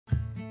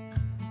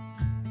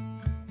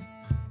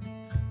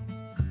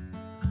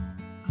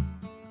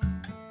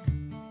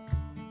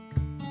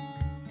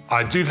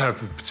I did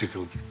have a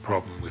particular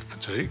problem with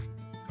fatigue.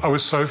 I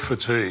was so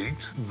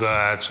fatigued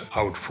that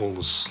I would fall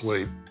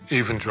asleep,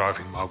 even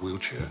driving my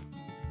wheelchair.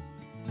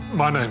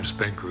 My name's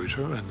Ben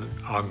Gruter and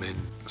I'm in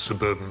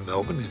suburban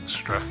Melbourne in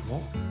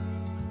Strathmore.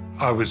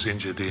 I was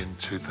injured in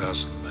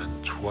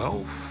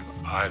 2012.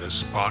 I had a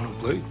spinal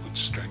bleed which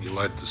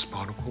strangulated the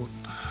spinal cord.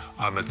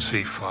 I'm a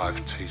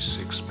T5,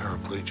 T6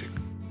 paraplegic.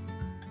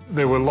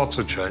 There were lots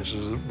of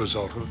changes as a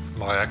result of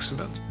my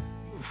accident.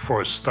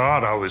 For a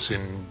start, I was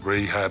in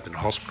rehab and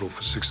hospital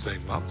for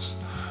 16 months.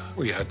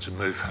 We had to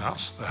move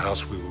house. The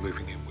house we were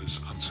living in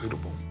was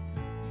unsuitable.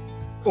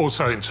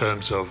 Also, in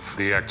terms of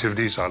the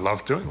activities I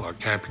loved doing, like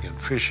camping and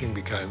fishing,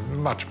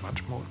 became much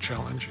more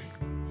challenging.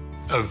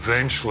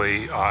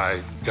 Eventually,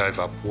 I gave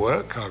up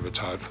work. I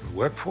retired from the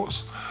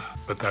workforce,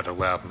 but that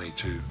allowed me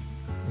to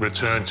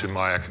return to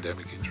my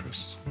academic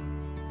interests.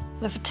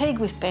 The fatigue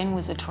with Ben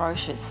was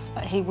atrocious.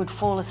 He would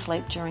fall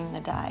asleep during the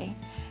day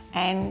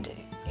and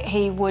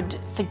he would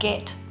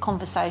forget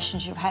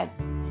conversations you've had.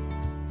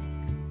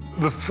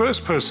 The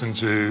first person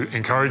to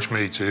encourage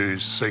me to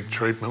seek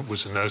treatment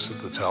was a nurse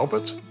at the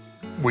Talbot.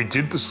 We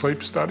did the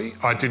sleep study.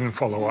 I didn't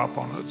follow up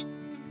on it.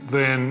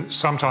 Then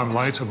sometime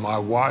later, my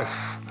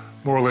wife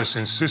more or less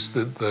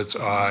insisted that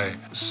I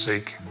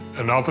seek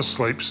another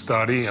sleep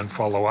study and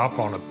follow up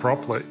on it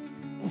properly.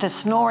 The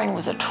snoring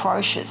was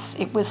atrocious.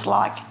 It was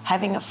like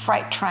having a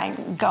freight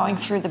train going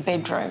through the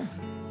bedroom.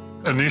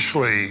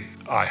 Initially,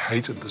 I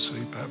hated the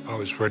CPAP. I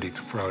was ready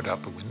to throw it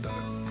out the window.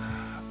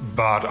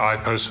 But I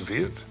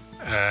persevered,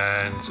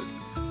 and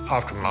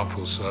after a month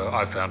or so,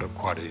 I found it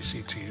quite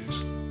easy to use.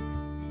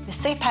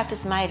 The CPAP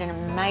has made an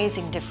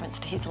amazing difference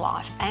to his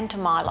life and to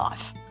my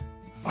life.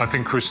 I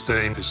think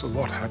Christine is a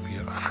lot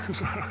happier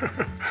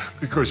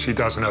because she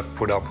doesn't have to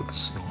put up with the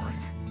snoring.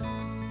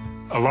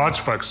 A large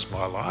focus of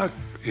my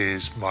life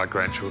is my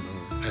grandchildren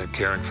and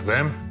caring for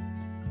them.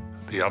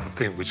 The other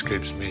thing which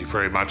keeps me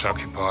very much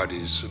occupied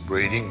is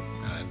reading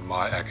and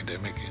my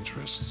academic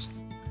interests.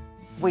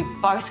 We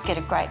both get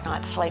a great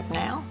night's sleep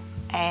now,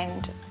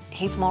 and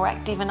he's more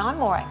active and I'm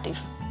more active.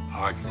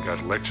 I can go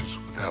to lectures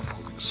without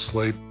falling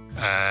asleep,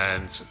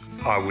 and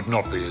I would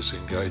not be as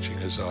engaging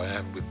as I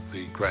am with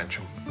the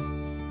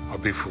grandchildren.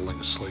 I'd be falling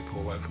asleep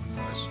all over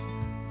the place.